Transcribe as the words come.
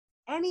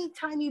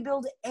anytime you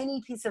build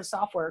any piece of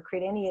software or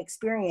create any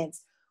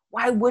experience,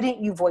 why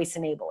wouldn't you voice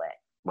enable it?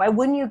 Why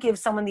wouldn't you give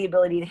someone the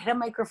ability to hit a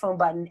microphone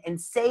button and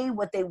say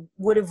what they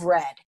would have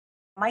read?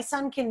 My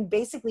son can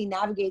basically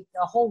navigate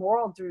the whole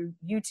world through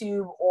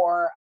YouTube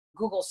or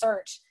Google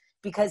search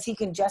because he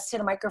can just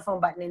hit a microphone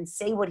button and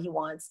say what he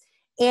wants.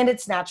 And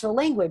it's natural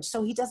language.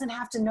 So he doesn't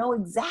have to know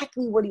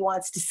exactly what he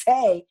wants to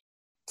say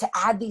to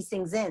add these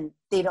things in.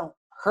 They don't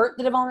hurt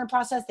the development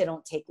process. They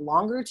don't take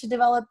longer to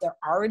develop. They're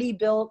already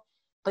built,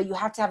 but you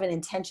have to have an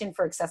intention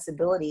for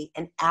accessibility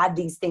and add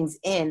these things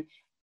in.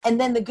 And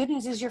then the good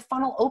news is your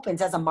funnel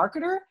opens. As a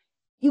marketer,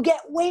 you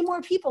get way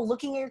more people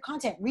looking at your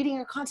content, reading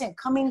your content,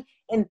 coming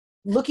and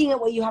looking at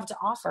what you have to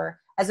offer,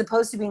 as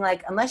opposed to being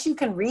like, unless you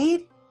can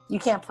read, you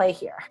can't play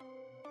here.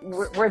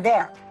 We're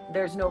there.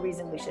 There's no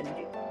reason we shouldn't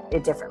do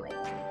it differently.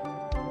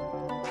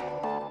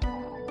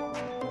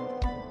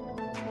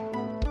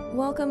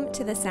 Welcome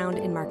to the Sound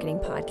in Marketing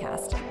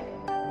podcast.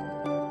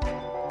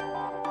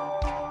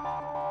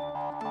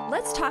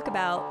 Let's talk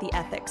about the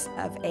ethics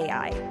of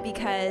AI,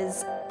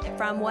 because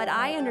from what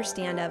I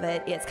understand of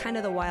it, it's kind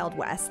of the Wild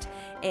West,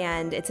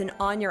 and it's an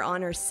on your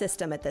honor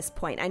system at this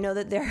point. I know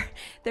that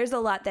there's a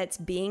lot that's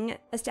being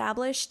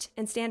established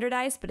and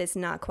standardized, but it's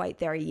not quite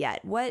there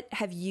yet. What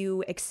have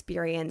you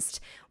experienced?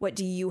 What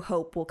do you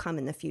hope will come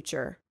in the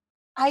future?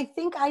 I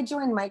think I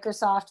joined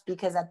Microsoft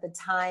because at the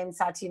time,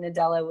 Satya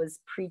Nadella was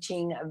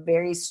preaching a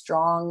very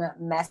strong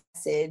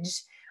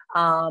message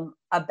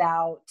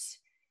about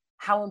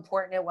how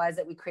important it was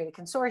that we create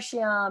a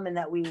consortium and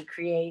that we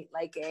create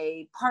like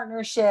a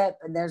partnership.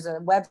 And there's a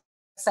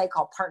website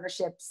called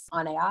Partnerships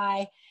on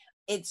AI.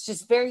 It's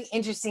just very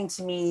interesting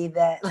to me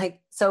that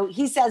so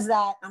he says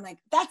that, I'm like,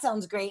 that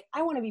sounds great.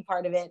 I want to be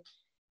part of it.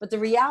 But the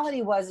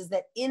reality is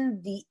that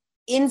in the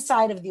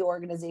inside of the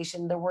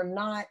organization, there were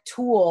not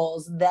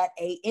tools that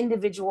a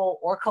individual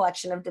or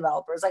collection of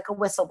developers, like a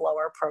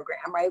whistleblower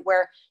program, right?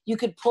 Where you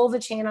could pull the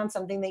chain on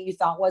something that you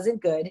thought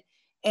wasn't good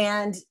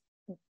and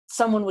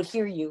someone would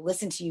hear you,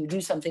 listen to you,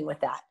 do something with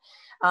that.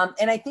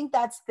 And I think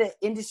that's the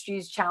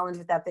industry's challenge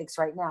with ethics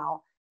right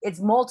now. It's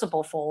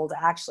multiple fold,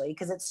 actually,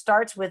 because it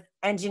starts with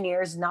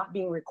engineers not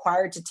being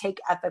required to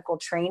take ethical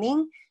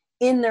training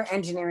in their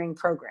engineering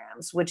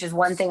programs, which is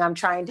one thing I'm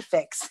trying to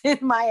fix in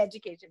my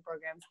education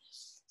programs.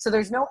 So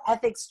there's no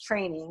ethics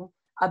training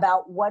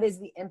about what is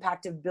the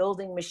impact of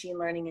building machine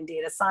learning and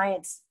data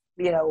science,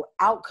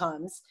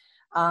 outcomes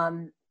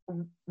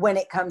when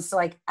it comes to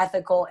like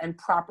ethical and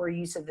proper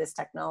use of this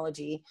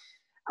technology.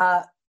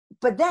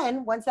 But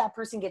then once that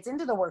person gets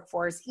into the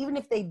workforce, even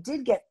if they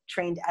did get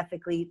trained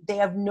ethically, they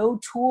have no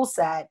tool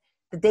set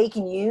that they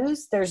can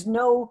use. There's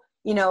no,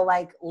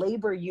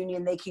 labor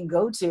union they can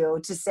go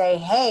to say,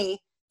 hey,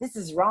 this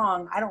is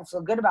wrong. I don't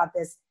feel good about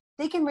this.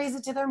 They can raise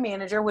it to their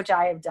manager, which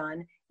I have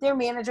done. Their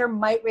manager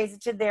might raise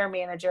it to their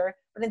manager.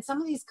 But in some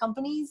of these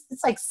companies,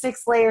 it's like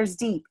 6 layers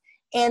deep.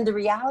 And the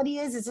reality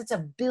is it's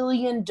 $1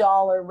 billion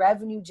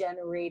revenue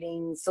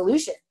generating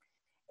solution.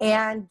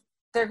 And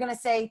they're going to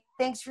say,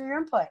 thanks for your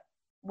input.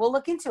 We'll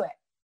look into it.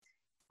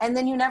 And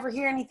then you never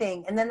hear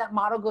anything. And then that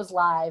model goes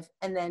live.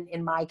 And then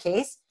in my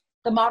case,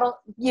 the model,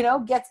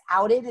 gets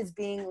outed as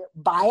being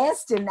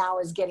biased and now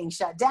is getting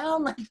shut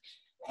down.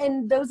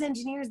 And those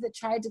engineers that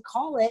tried to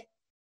call it,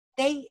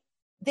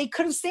 they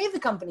could have saved the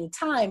company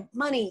time,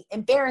 money,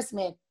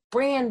 embarrassment,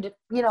 brand,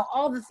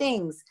 all the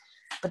things.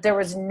 But there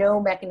was no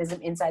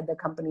mechanism inside the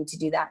company to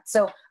do that.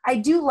 So I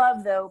do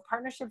love, though,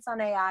 Partnerships on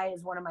AI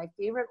is one of my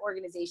favorite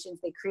organizations.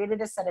 They created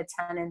a set of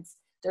tenants.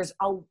 There's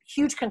a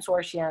huge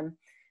consortium.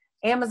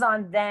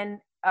 Amazon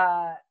then,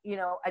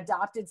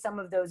 adopted some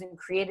of those and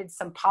created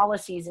some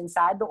policies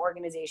inside the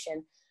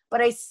organization.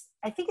 But I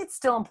think it's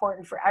still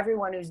important for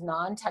everyone who's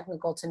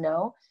non-technical to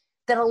know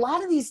that a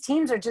lot of these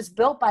teams are just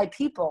built by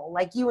people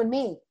like you and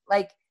me,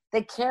 like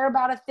that care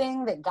about a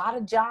thing, that got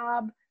a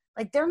job.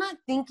 Like they're not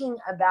thinking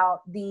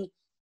about the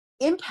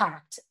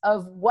impact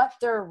of what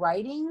they're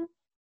writing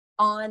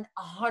on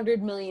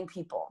 100 million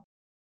people.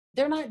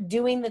 They're not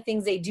doing the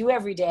things they do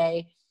every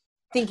day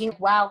thinking,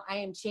 wow, I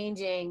am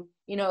changing,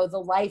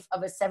 the life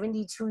of a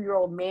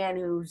 72-year-old man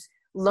who's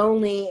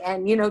lonely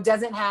and,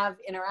 doesn't have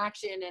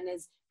interaction and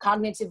is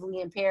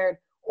cognitively impaired,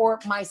 or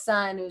my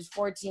son who's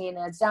 14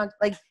 and it's down,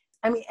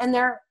 and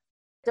they're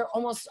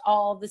almost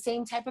all the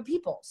same type of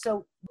people.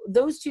 So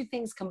those two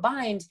things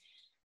combined,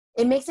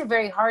 it makes it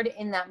very hard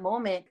in that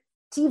moment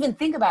to even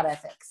think about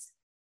ethics,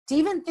 to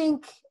even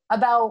think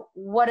about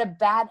what a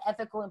bad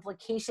ethical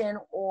implication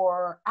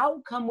or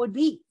outcome would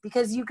be,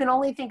 because you can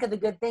only think of the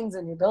good things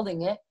when you're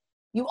building it.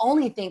 You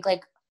only think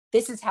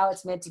this is how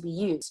it's meant to be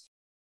used.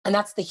 And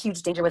that's the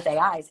huge danger with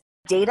AIs.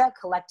 Data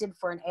collected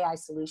for an AI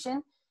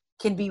solution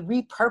can be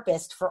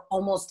repurposed for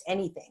almost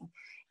anything.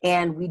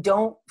 And we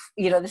don't,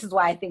 this is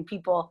why I think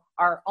people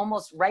are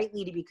almost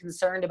rightly to be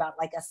concerned about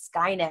like a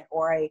Skynet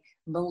or a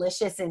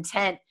malicious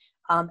intent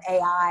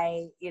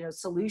AI,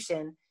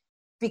 solution,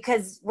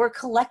 because we're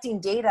collecting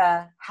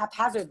data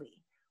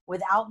haphazardly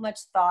without much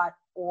thought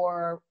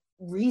or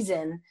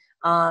reason,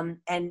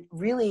 and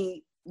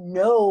really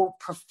no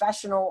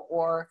professional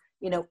or,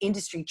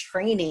 industry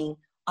training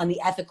on the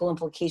ethical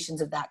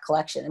implications of that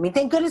collection. I mean,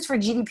 thank goodness for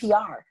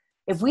GDPR.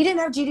 If we didn't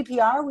have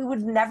GDPR, we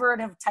would never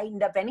have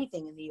tightened up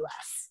anything in the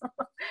US.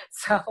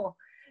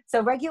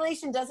 So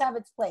regulation does have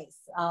its place,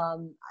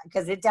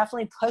 because it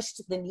definitely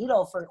pushed the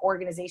needle for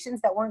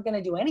organizations that weren't going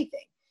to do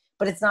anything,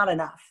 but it's not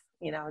enough.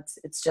 You know,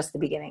 it's just the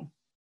beginning.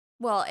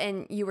 Well,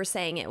 and you were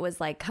saying it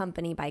was like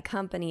company by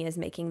company is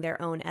making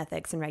their own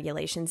ethics and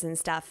regulations and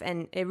stuff.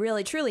 And it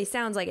really truly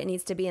sounds like it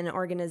needs to be an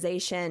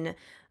organization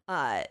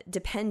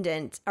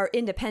dependent or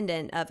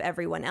independent of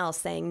everyone else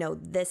saying, no,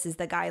 this is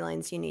the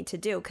guidelines you need to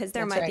do. Because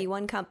there might be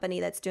one company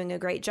that's doing a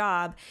great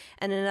job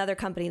and another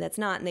company that's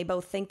not. And they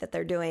both think that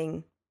they're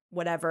doing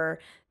whatever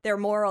their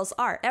morals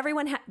are.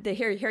 Everyone,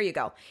 here you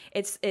go.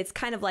 It's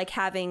kind of like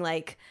having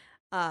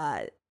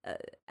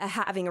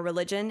having a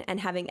religion and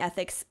having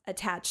ethics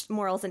attached,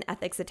 morals and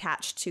ethics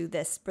attached to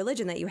this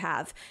religion that you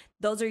have.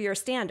 Those are your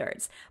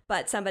standards.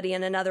 But somebody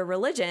in another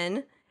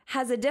religion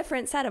has a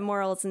different set of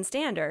morals and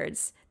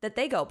standards that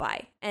they go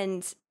by.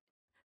 And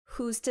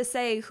who's to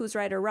say who's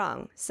right or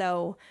wrong?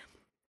 So,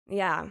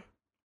 yeah.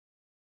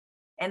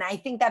 And I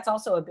think that's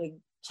also a big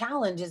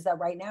challenge, is that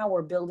right now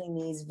we're building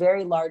these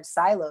very large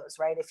silos,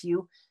 right? If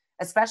you,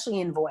 especially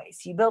in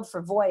voice, you build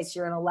for voice,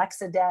 you're an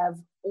Alexa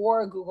dev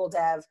or a Google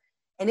dev.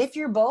 And if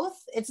you're both,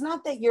 it's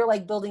not that you're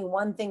like building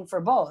one thing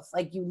for both.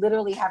 Like you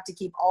literally have to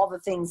keep all the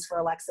things for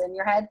Alexa in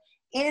your head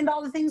and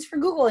all the things for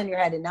Google in your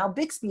head. And now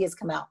Bixby has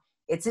come out.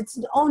 It's its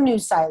own new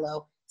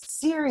silo.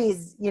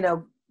 Siri's, you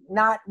know,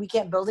 we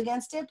can't build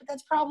against it, but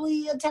that's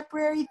probably a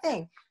temporary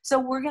thing. So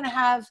we're going to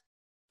have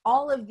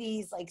all of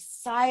these like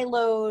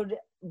siloed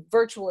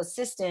virtual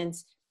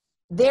assistants.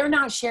 They're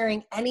not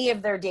sharing any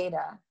of their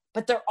data,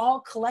 but they're all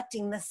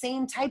collecting the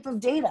same type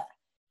of data.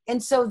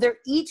 And so they're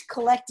each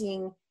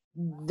collecting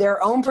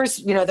their own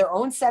their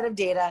own set of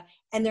data,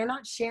 and they're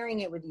not sharing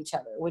it with each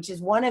other, which is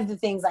one of the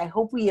things I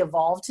hope we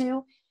evolve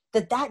to,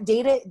 that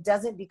data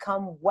doesn't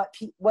become what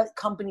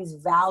companies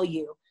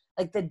value.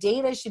 Like the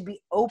data should be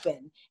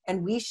open,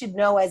 and we should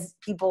know as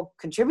people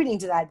contributing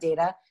to that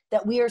data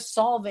that we are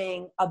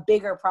solving a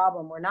bigger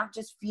problem. We're not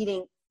just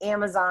feeding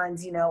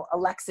Amazon's,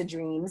 Alexa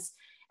dreams.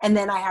 And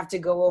then I have to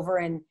go over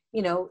and,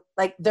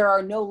 like there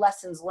are no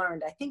lessons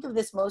learned. I think of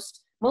this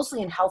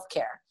mostly in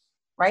healthcare,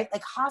 right?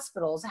 Like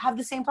hospitals have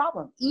the same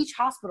problem. Each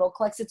hospital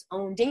collects its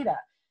own data.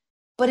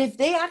 But if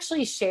they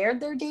actually shared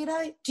their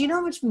data, do you know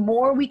how much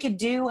more we could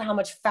do? How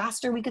much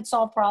faster we could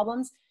solve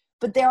problems?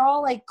 But they're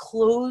all like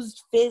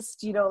closed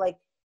fist, like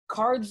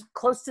cards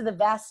close to the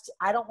vest.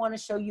 I don't want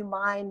to show you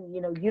mine.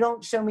 You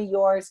don't show me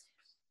yours.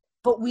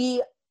 But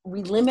we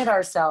limit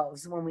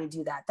ourselves when we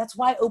do that. That's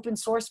why open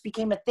source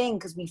became a thing,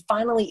 because we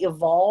finally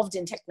evolved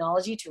in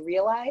technology to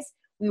realize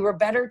we were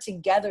better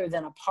together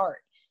than apart.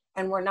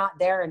 And we're not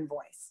there in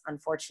voice,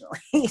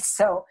 unfortunately.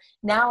 So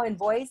now in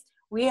voice,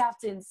 we have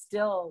to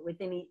instill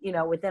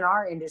within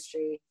our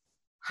industry,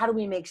 how do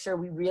we make sure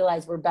we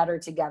realize we're better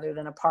together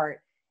than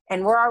apart?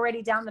 And we're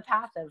already down the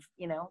path of,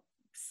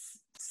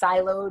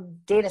 siloed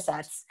data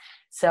sets.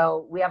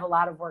 So we have a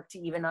lot of work to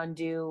even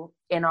undo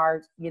in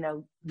our,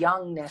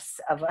 youngness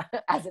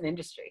as an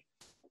industry.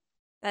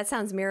 That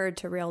sounds mirrored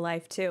to real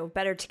life too.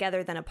 Better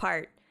together than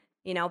apart.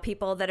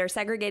 People that are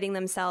segregating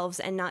themselves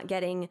and not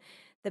getting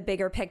the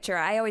bigger picture.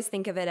 I always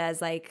think of it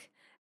as like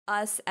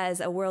us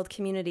as a world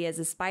community, as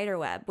a spider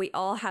web. We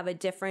all have a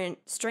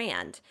different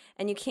strand,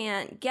 and you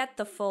can't get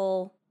the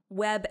full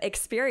web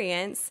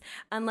experience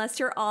unless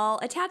you're all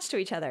attached to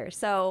each other.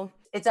 So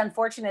it's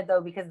unfortunate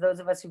though, because those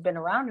of us who've been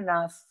around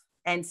enough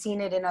and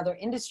seen it in other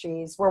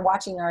industries, we're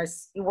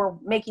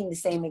making the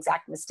same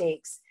exact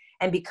mistakes.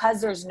 And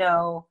because there's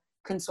no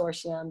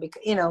consortium,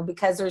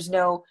 because there's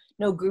no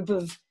group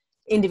of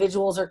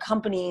individuals or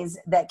companies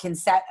that can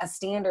set a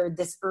standard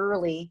this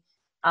early,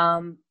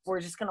 we're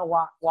just going to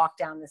walk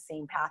down the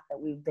same path that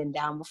we've been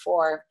down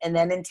before. And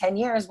then in 10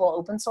 years, we'll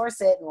open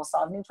source it and we'll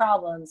solve new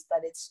problems.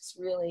 But it's just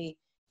really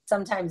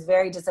sometimes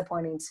very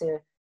disappointing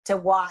to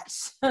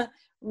watch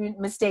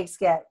mistakes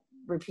get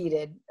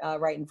repeated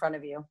right in front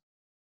of you.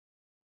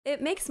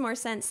 It makes more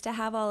sense to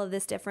have all of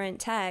this different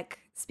tech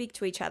speak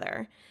to each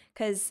other,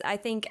 because I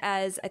think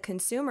as a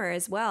consumer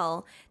as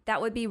well,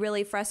 that would be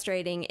really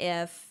frustrating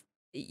if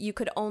you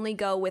could only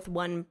go with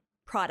one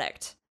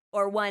product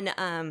or one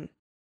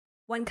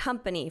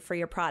company for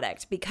your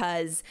product,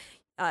 because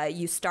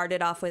you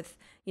started off with,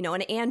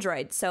 an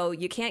Android. So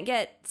you can't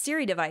get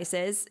Siri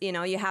devices,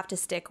 you have to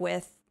stick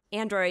with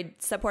Android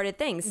supported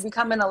things. You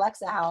become an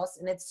Alexa house,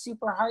 and it's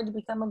super hard to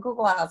become a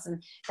Google house.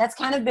 And that's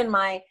kind of been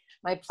my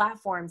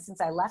platform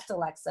since I left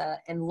Alexa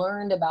and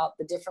learned about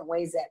the different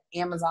ways that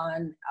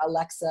Amazon,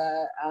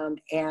 Alexa,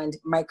 and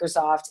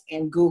Microsoft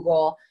and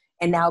Google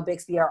and now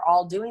Bixby are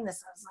all doing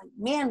this. I was like,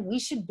 man, we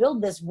should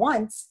build this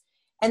once.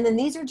 And then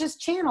these are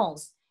just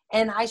channels.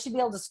 And I should be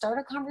able to start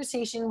a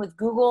conversation with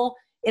Google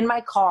in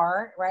my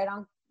car, right?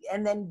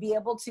 And then be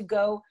able to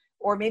go,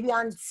 or maybe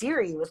on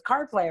Siri with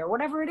CarPlay or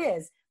whatever it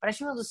is. But I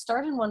should be able to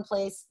start in one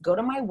place, go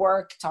to my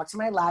work, talk to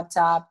my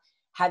laptop,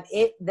 have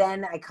it,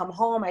 then I come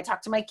home, I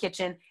talk to my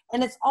kitchen,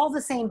 and it's all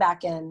the same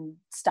back-end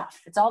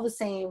stuff. It's all the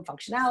same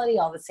functionality,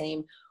 all the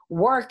same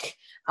work.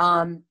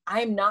 I'm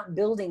not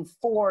building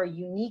 4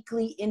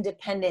 uniquely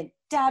independent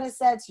data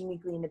sets,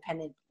 uniquely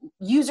independent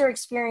user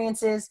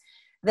experiences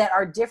that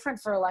are different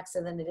for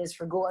Alexa than it is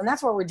for Google. And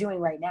that's what we're doing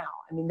right now.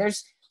 I mean,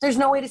 there's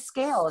no way to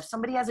scale. If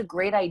somebody has a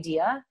great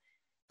idea,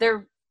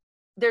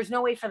 there's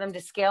no way for them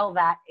to scale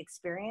that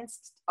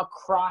experience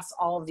across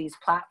all of these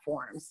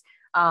platforms.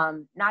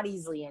 Not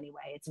easily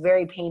anyway. It's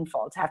very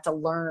painful to have to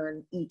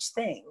learn each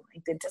thing.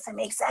 Like, it doesn't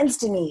make sense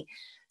to me.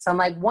 So I'm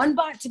like, one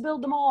bot to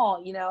build them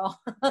all, you know.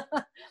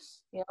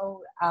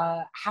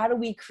 How do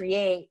we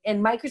create?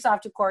 And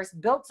Microsoft, of course,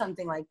 built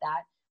something like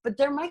that, but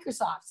they're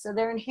Microsoft, so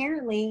they're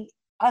inherently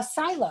a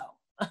silo.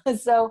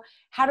 So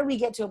how do we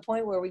get to a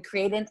point where we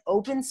create an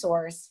open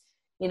source,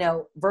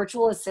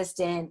 virtual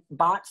assistant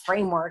bot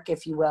framework,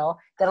 if you will,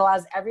 that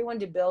allows everyone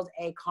to build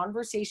a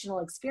conversational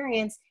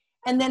experience?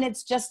 And then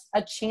it's just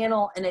a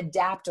channel, an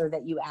adapter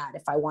that you add.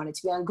 If I want it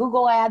to be on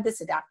Google, I add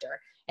this adapter.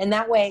 And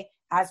that way,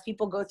 as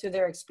people go through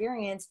their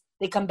experience,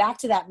 they come back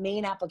to that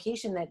main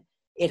application that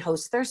it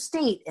hosts their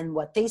state and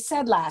what they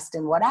said last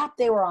and what app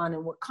they were on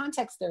and what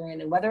context they're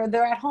in and whether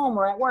they're at home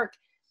or at work.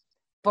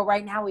 But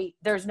right now,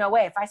 there's no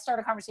way. If I start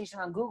a conversation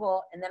on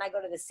Google and then I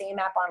go to the same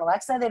app on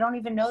Alexa, they don't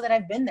even know that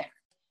I've been there.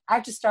 I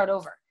have to start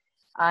over.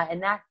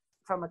 And that,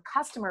 from a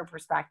customer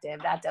perspective,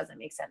 that doesn't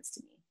make sense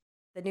to me.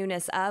 The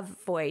newness of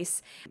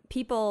voice,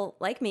 people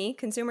like me,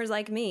 consumers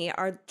like me,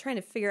 are trying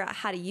to figure out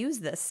how to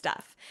use this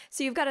stuff.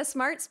 So you've got a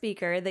smart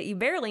speaker that you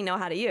barely know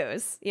how to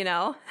use,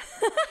 Yeah,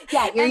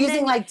 you're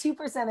using like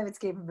 2% of its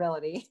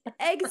capability.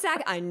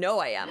 Exactly. I know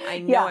I am. I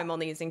know I'm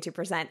only using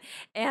 2%.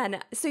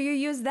 And so you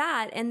use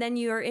that, and then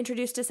you're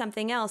introduced to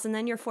something else, and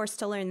then you're forced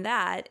to learn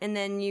that, and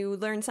then you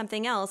learn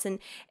something else, and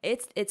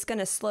it's going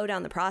to slow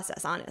down the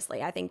process,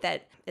 honestly. I think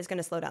that is going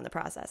to slow down the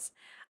process.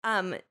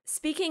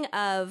 Speaking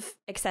of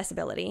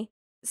accessibility,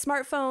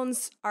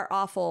 smartphones are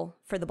awful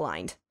for the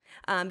blind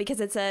because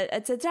it's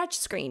a touch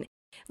screen.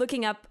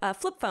 Looking up a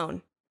flip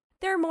phone,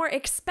 they're more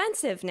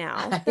expensive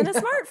now than a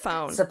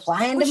smartphone.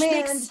 Supply and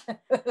demand.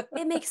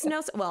 It makes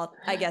no sense. Well,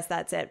 I guess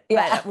that's it.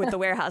 But with the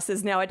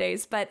warehouses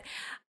nowadays. But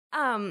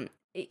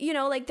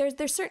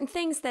there's certain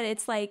things that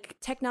it's like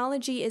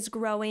technology is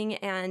growing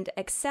and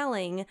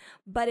excelling,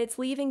 but it's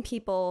leaving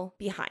people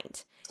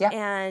behind. Yeah.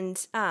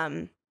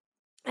 And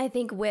I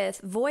think with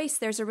voice,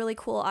 there's a really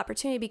cool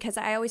opportunity because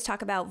I always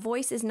talk about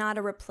voice is not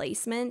a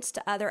replacement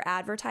to other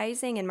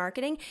advertising and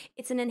marketing.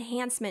 It's an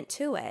enhancement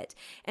to it.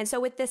 And so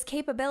with this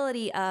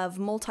capability of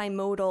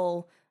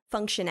multimodal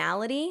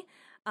functionality,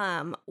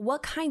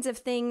 what kinds of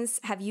things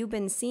have you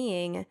been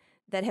seeing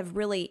that have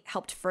really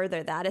helped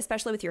further that,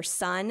 especially with your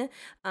son?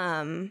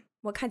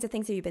 What kinds of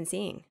things have you been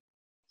seeing?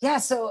 Yeah,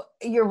 so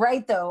you're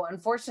right, though.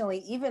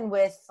 Unfortunately, even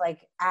with like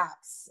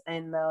apps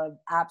in the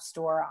App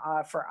Store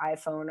for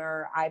iPhone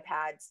or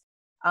iPads,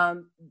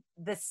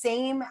 the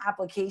same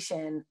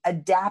application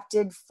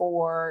adapted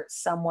for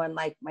someone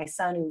like my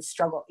son who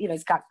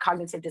he's got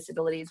cognitive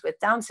disabilities with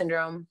Down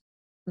syndrome.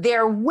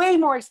 They're way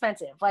more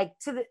expensive, like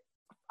to the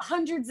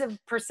hundreds of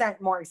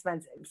 % more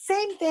expensive.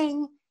 Same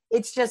thing.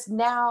 It's just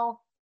now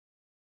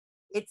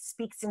it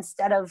speaks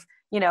instead of,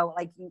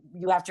 like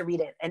you have to read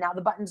it. And now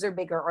the buttons are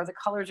bigger or the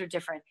colors are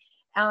different.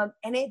 And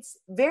it's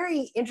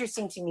very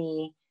interesting to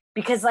me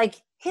because like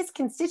his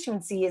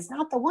constituency is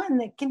not the one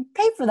that can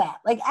pay for that.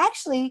 Like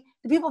actually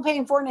the people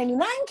paying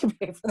 $4.99 can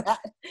pay for that.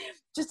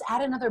 Just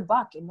add another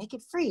 $1 and make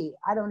it free.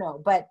 I don't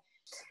know. But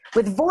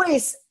with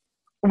voice,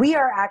 we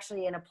are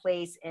actually in a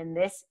place in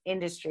this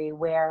industry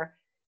where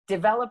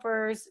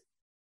developers,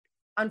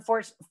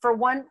 unfortunately, for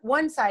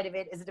one side of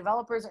it is the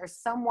developers are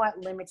somewhat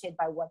limited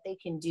by what they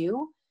can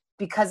do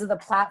because of the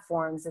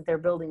platforms that they're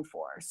building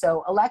for.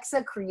 So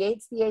Alexa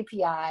creates the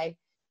API,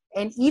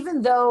 and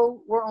even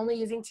though we're only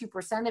using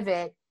 2% of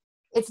it,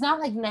 it's not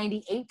like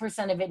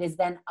 98% of it is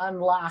then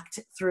unlocked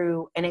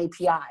through an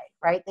API,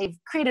 right? They've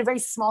created a very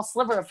small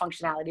sliver of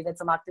functionality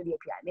that's unlocked through the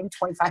API, maybe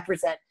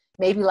 25%,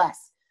 maybe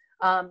less.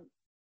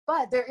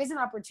 But there is an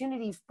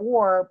opportunity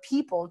for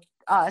people,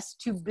 us,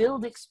 to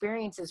build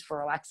experiences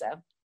for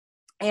Alexa.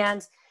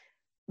 And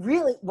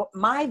really,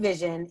 my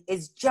vision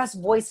is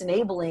just voice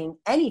enabling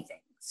anything.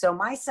 So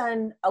my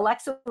son,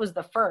 Alexa was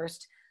the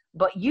first,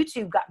 but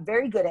YouTube got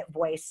very good at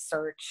voice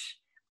search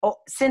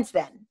since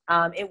then.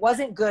 It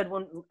wasn't good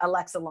when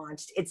Alexa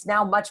launched. It's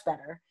now much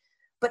better.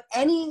 But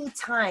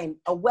anytime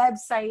a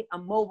website, a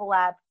mobile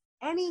app,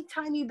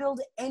 anytime you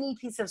build any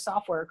piece of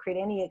software,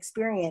 create any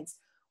experience,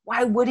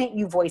 why wouldn't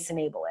you voice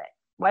enable it?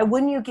 Why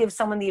wouldn't you give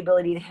someone the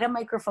ability to hit a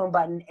microphone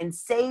button and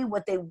say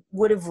what they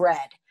would have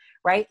read,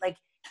 right? Like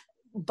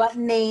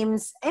button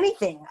names,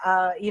 anything.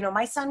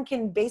 My son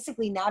can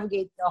basically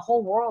navigate the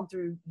whole world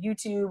through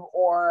YouTube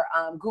or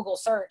Google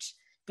search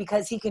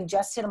because he can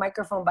just hit a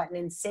microphone button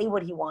and say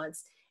what he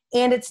wants.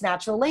 And it's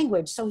natural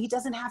language. So he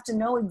doesn't have to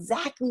know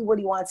exactly what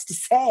he wants to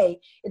say.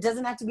 It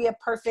doesn't have to be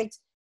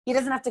he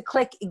doesn't have to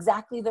click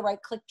exactly the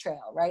right click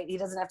trail, right? He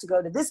doesn't have to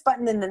go to this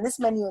button and then this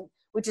menu,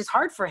 which is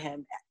hard for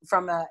him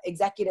from an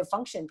executive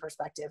function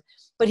perspective.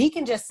 But he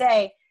can just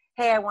say,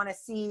 hey, I want to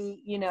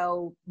see,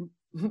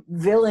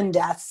 villain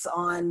deaths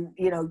on,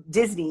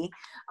 Disney,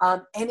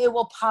 and it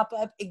will pop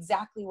up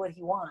exactly what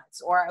he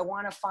wants. Or I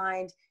want to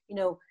find,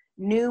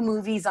 new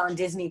movies on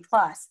Disney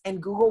Plus,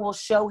 and Google will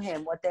show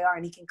him what they are,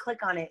 and he can click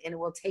on it and it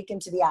will take him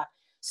to the app.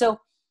 So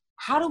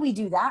how do we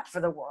do that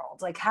for the world?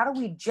 Like, how do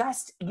we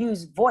just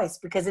use voice?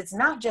 Because it's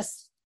not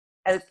just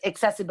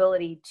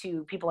accessibility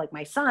to people like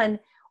my son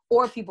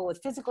or people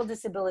with physical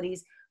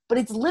disabilities, but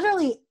it's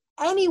literally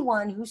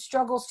anyone who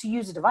struggles to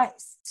use a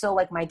device. So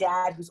like my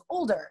dad, who's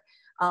older,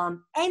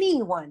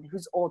 anyone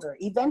who's older,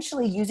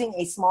 eventually using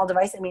a small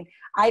device. I mean,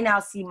 I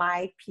now see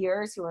my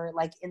peers who are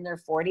like in their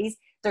 40s,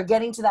 they're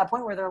getting to that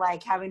point where they're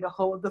like having to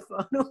hold the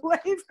phone away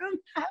from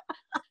them.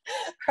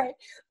 Right?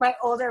 My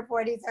older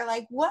 40s are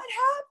like, what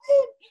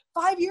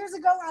happened? 5 years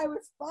ago, I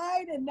was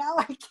fine, and now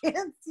I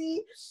can't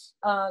see.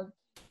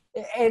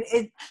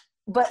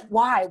 But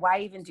why? Why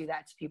even do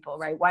that to people,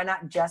 right? Why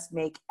not just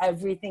make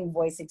everything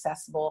voice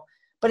accessible?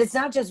 But it's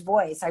not just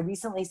voice. I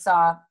recently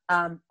saw,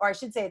 or I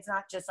should say it's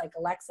not just like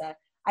Alexa.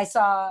 I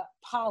saw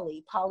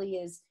Polly. Polly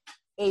is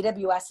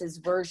AWS's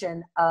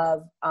version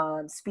of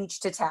speech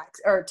to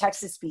text, or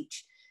text to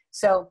speech.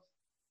 So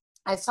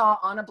I saw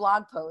on a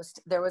blog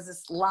post, there was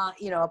this line,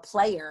 a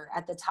player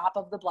at the top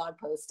of the blog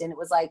post, and it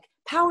was like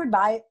powered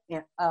by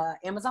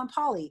Amazon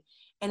Polly.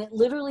 And it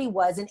literally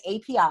was an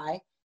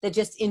API that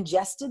just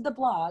ingested the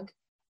blog,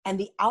 and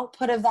the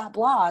output of that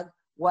blog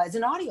was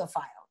an audio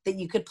file that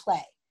you could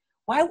play.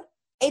 Why?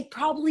 It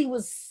probably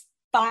was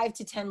 5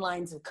 to 10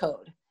 lines of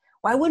code.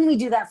 Why wouldn't we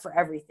do that for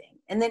everything?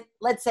 And then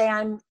let's say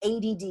I'm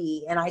ADD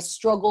and I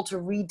struggle to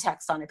read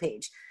text on a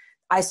page.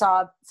 I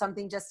saw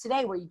something just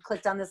today where you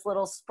clicked on this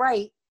little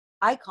sprite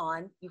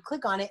icon, you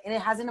click on it, and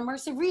it has an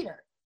immersive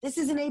reader. This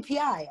is an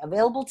API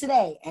available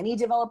today. Any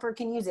developer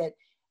can use it.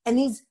 And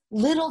these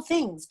little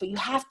things, but you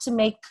have to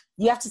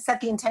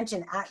set the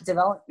intention at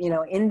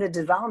in the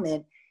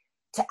development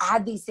to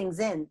add these things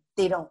in.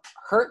 They don't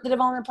hurt the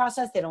development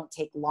process. They don't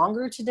take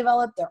longer to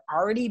develop. They're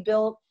already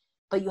built,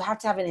 but you have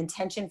to have an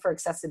intention for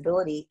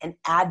accessibility and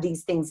add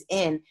these things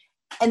in.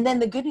 And then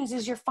the good news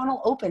is your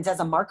funnel opens.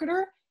 As a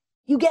marketer,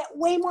 you get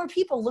way more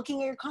people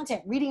looking at your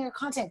content, reading your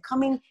content,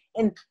 coming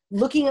and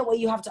looking at what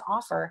you have to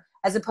offer,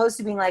 as opposed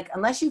to being like,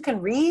 unless you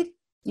can read,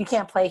 you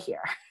can't play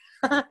here.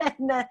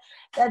 And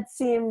that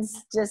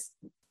seems just,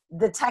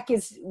 the tech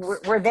is,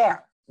 we're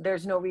there.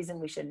 There's no reason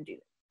we shouldn't do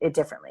it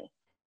differently.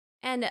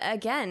 And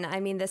again, I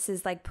mean, this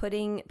is like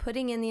putting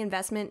in the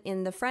investment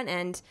in the front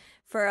end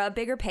for a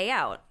bigger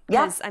payout.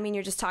 Because, I mean,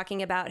 you're just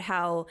talking about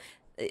how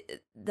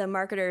the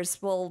marketers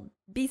will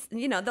be,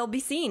 they'll be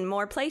seen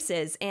more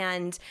places,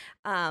 and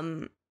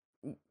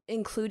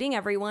including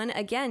everyone,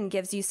 again,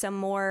 gives you some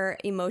more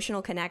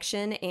emotional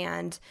connection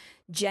and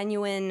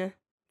genuine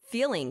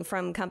feeling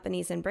from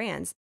companies and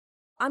brands.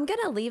 I'm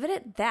going to leave it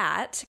at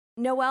that.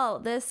 Noelle,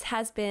 this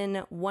has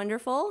been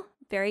wonderful,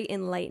 very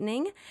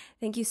enlightening.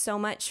 Thank you so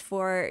much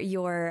for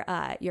your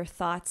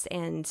thoughts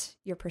and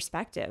your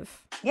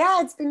perspective.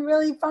 Yeah, it's been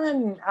really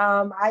fun.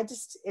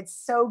 It's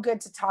so good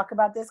to talk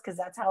about this, because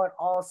that's how it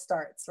all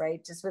starts,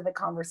 right? Just with a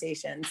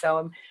conversation. So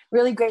I'm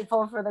really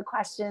grateful for the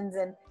questions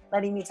and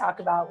letting me talk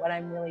about what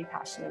I'm really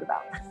passionate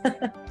about.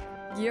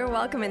 You're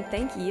welcome, and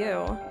thank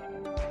you.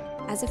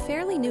 As a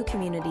fairly new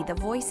community, the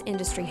voice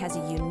industry has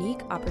a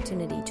unique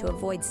opportunity to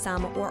avoid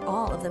some or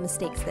all of the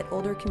mistakes that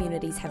older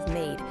communities have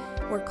made,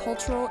 where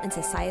cultural and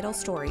societal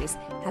stories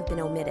have been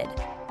omitted.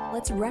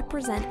 Let's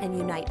represent and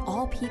unite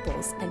all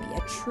peoples and be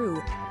a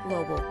true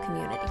global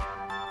community.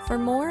 For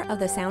more of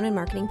the Sound and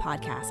Marketing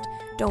Podcast,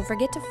 don't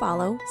forget to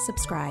follow,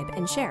 subscribe,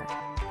 and share.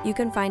 You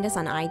can find us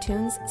on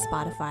iTunes,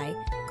 Spotify,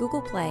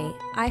 Google Play,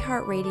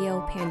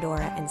 iHeartRadio,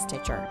 Pandora, and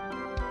Stitcher.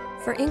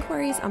 For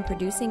inquiries on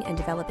producing and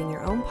developing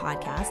your own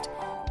podcast,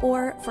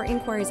 or for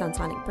inquiries on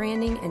sonic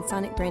branding and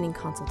sonic branding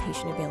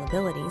consultation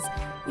availabilities,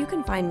 you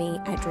can find me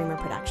at Dreamr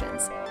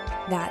Productions.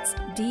 That's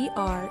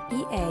DREAMR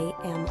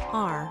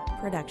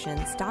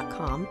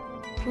Productions.com,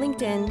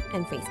 LinkedIn,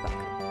 and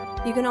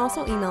Facebook. You can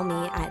also email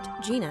me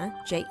at Jeanna,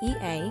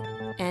 Jeanna,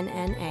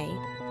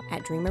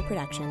 at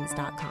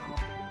DreamrProductions.com.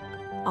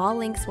 All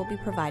links will be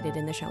provided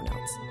in the show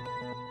notes.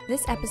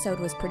 This episode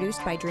was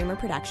produced by Dreamr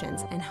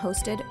Productions and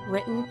hosted,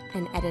 written,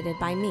 and edited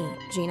by me,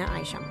 Jeanna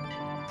Isham.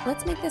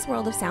 Let's make this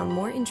world of sound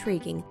more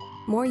intriguing,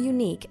 more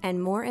unique,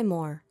 and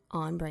more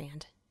on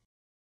brand.